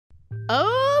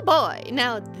Oh boy,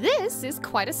 now this is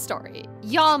quite a story.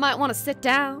 Y'all might want to sit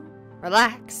down,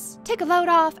 relax, take a load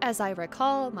off as I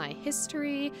recall my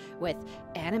history with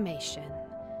animation.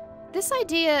 This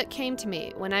idea came to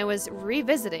me when I was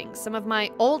revisiting some of my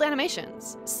old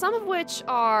animations, some of which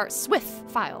are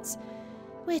SWF files,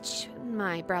 which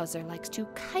my browser likes to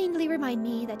kindly remind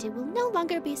me that it will no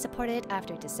longer be supported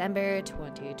after December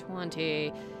 2020,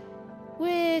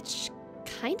 which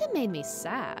kinda made me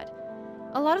sad.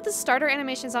 A lot of the starter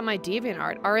animations on my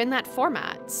DeviantArt are in that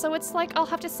format, so it's like I'll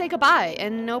have to say goodbye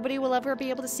and nobody will ever be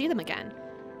able to see them again.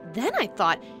 Then I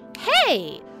thought,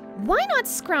 hey, why not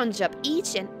scrounge up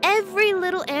each and every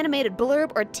little animated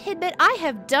blurb or tidbit I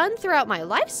have done throughout my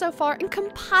life so far and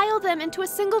compile them into a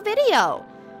single video?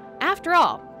 After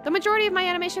all, the majority of my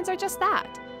animations are just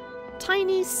that.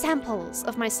 Tiny samples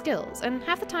of my skills, and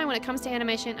half the time when it comes to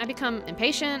animation, I become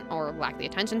impatient or lack the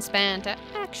attention span to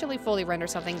actually fully render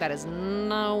something that is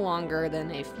no longer than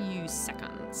a few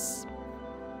seconds.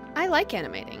 I like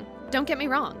animating, don't get me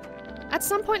wrong. At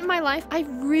some point in my life, I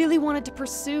really wanted to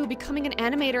pursue becoming an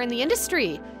animator in the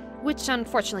industry, which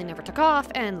unfortunately never took off,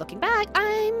 and looking back,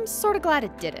 I'm sorta glad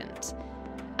it didn't.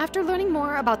 After learning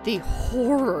more about the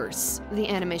horrors the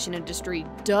animation industry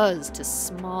does to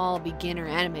small beginner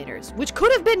animators, which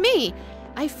could have been me,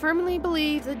 I firmly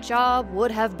believe the job would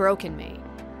have broken me.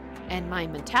 And my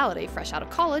mentality fresh out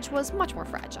of college was much more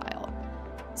fragile.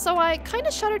 So I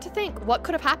kinda shudder to think what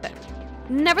could have happened.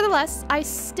 Nevertheless, I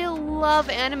still love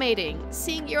animating.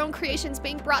 Seeing your own creations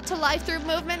being brought to life through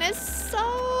movement is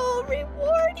so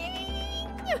rewarding.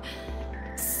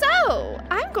 So,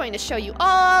 I'm going to show you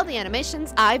all the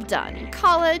animations I've done in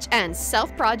college and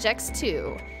self-projects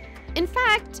too. In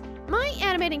fact, my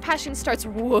animating passion starts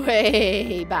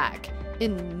way back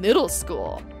in middle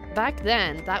school. Back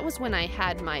then, that was when I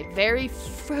had my very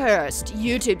first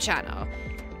YouTube channel,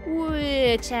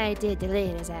 which I did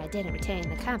delete as I didn't retain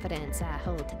the confidence I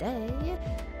hold today.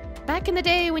 Back in the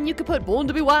day when you could put "Born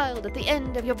to be Wild" at the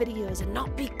end of your videos and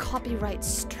not be copyright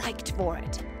striked for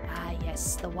it. Ah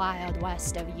yes, the Wild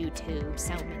West of YouTube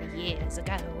so many years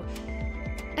ago.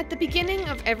 At the beginning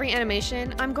of every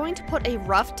animation, I'm going to put a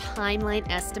rough timeline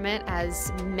estimate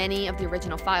as many of the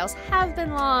original files have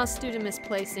been lost due to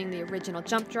misplacing the original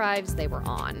jump drives they were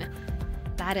on.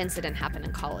 That incident happened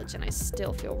in college and I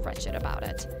still feel wretched about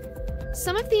it.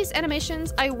 Some of these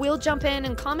animations I will jump in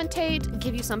and commentate,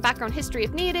 give you some background history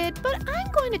if needed, but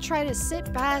I'm going to try to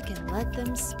sit back and let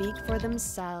them speak for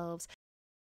themselves.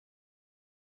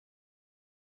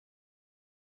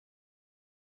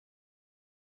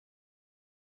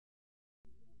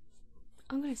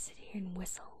 I'm gonna sit here and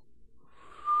whistle.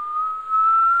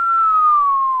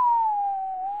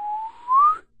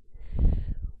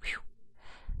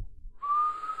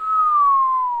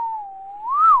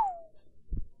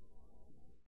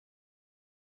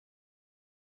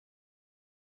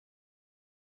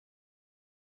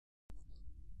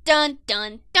 Dun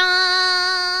dun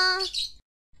dun!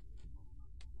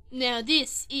 Now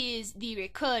this is the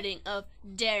recording of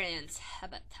Darian's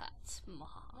habitat.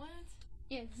 What?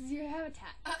 Yeah, this is your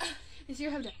habitat. This is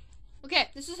your habitat. Okay,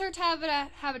 this is her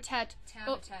habitat. Habitat,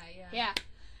 yeah. Yeah.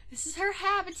 This is her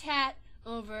habitat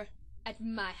over at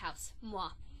my house.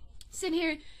 Mwah. Sit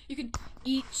here, you can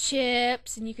eat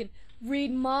chips, and you can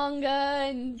read manga,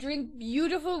 and drink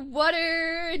beautiful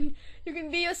water, and you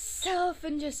can be yourself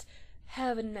and just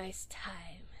have a nice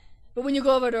time. But when you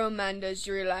go over to Amanda's,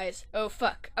 you realize, oh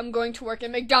fuck, I'm going to work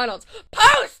at McDonald's.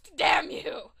 Post, damn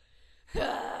you!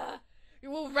 You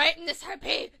will write in this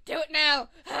RP. Do it now.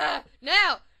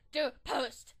 Now. Do it.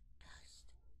 Post.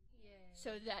 Yeah.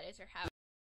 So that is her house.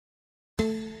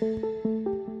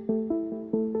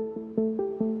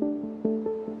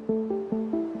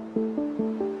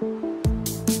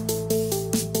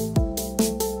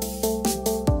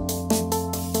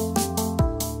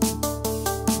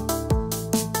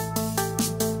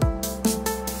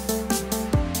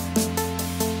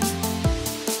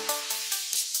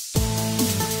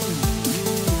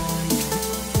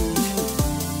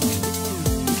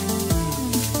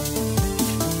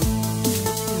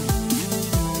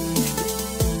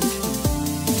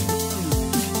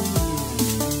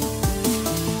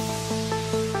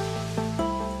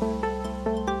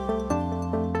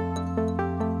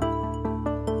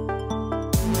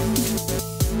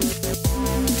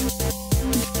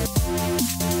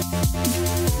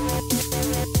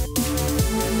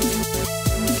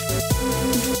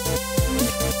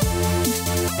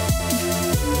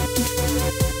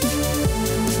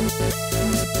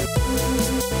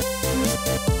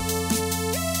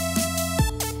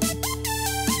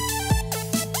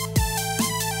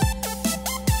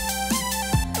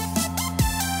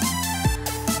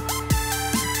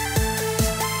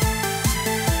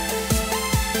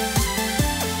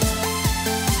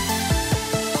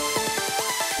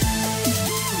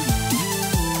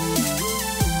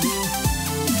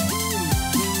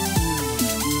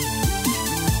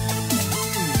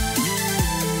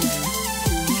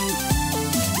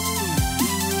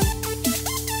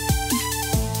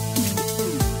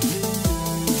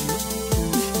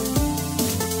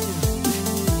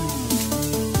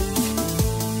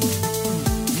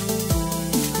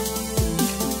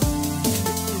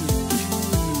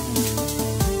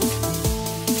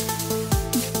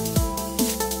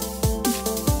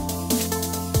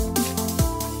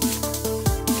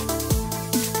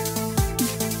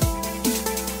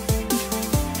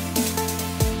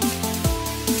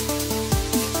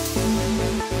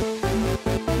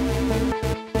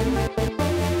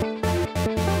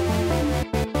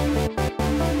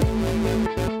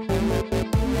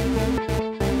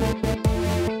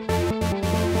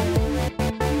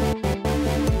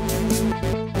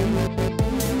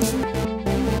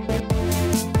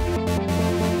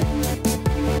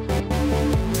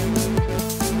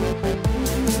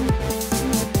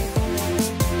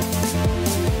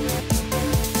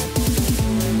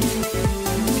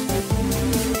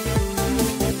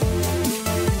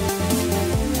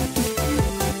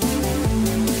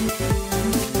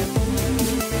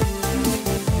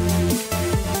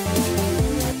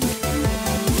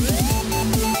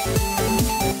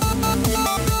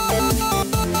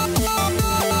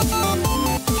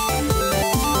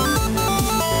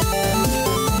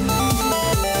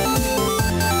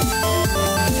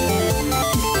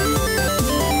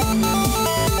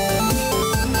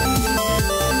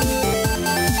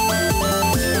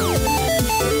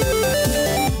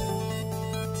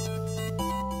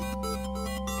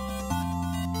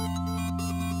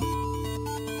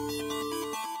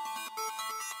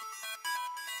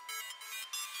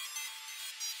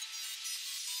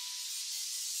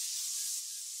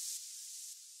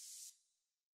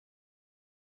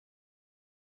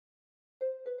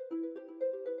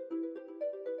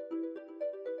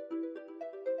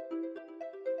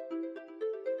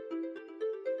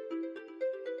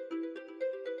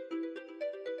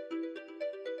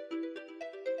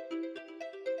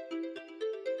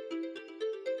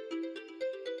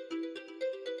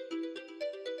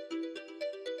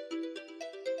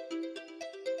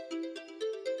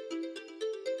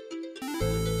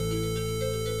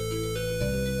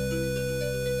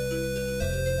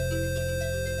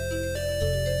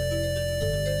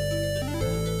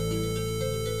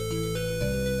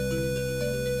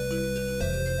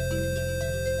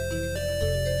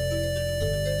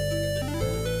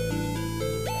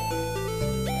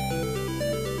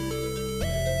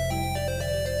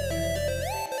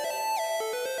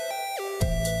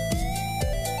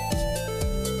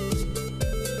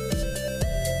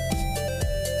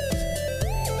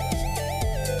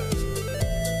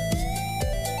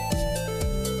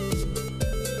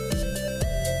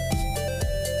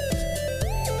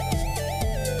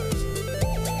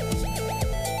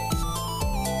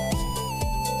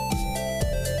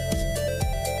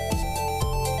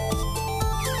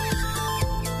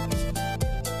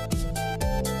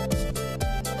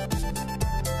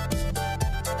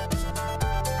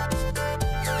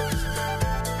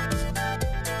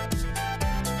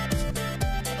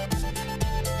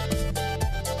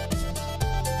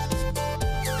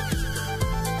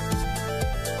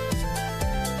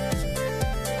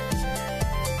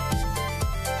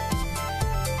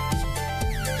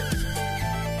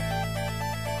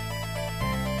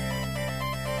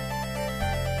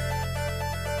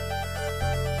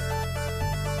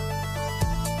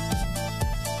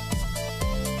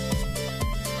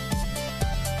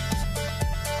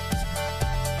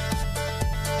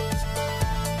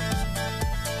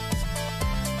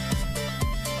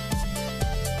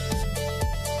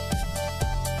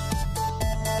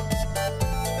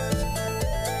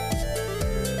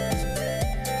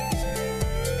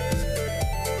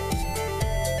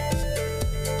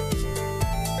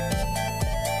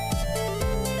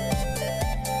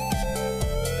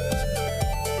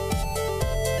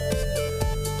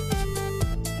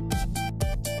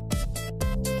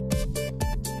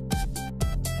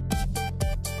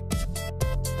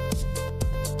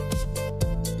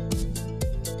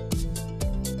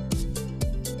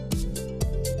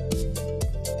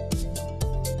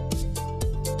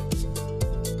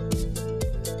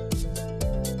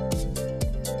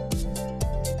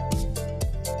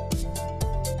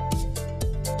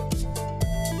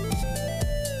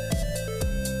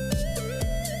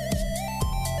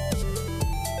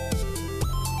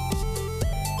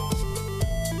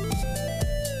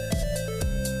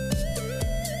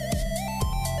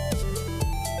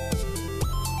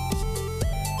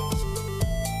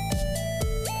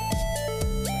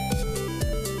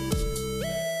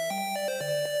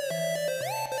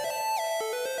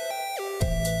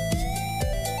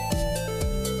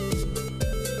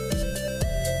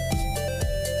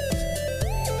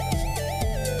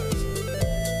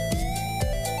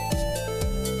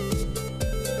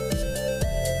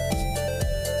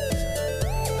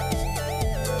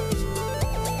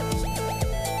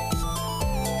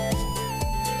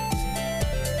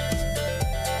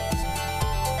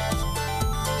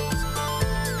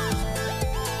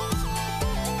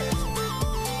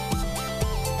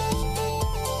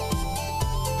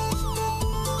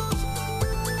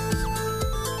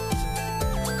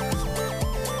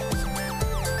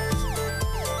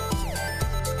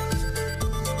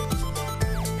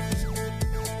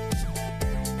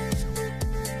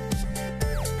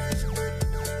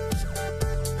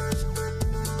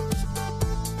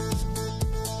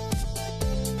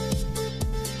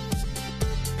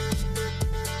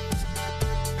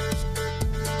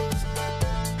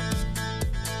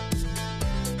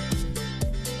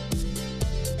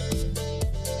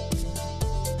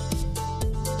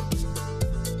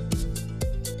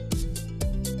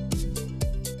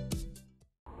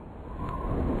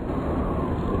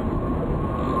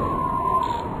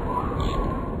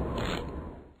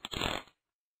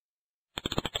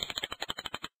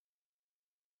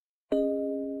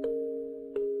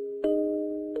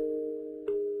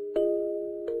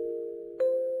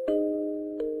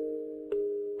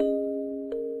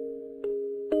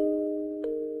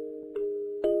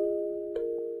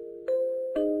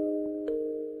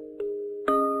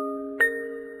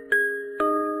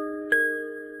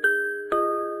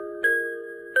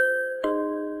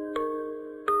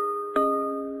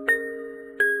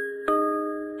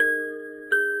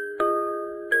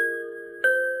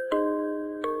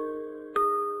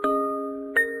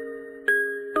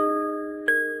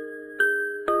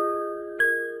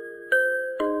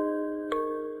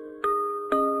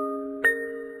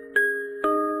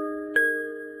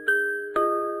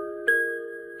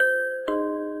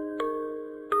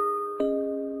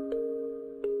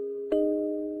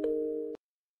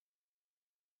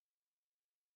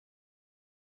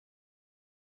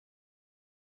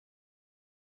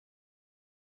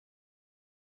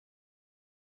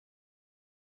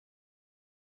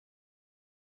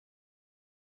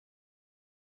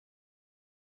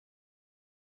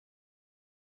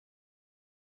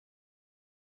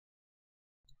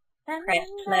 Press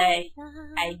play.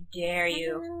 I dare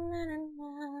you.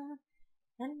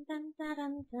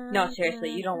 No,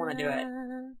 seriously, you don't want to do it.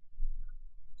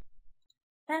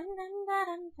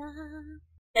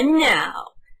 And now,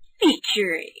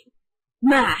 featuring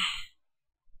my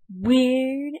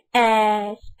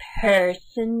weird-ass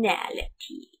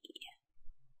personality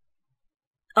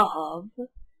of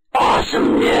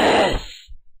awesomeness.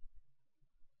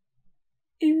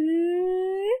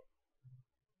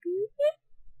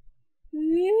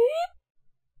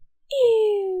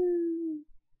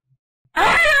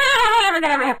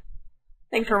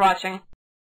 Thanks for watching.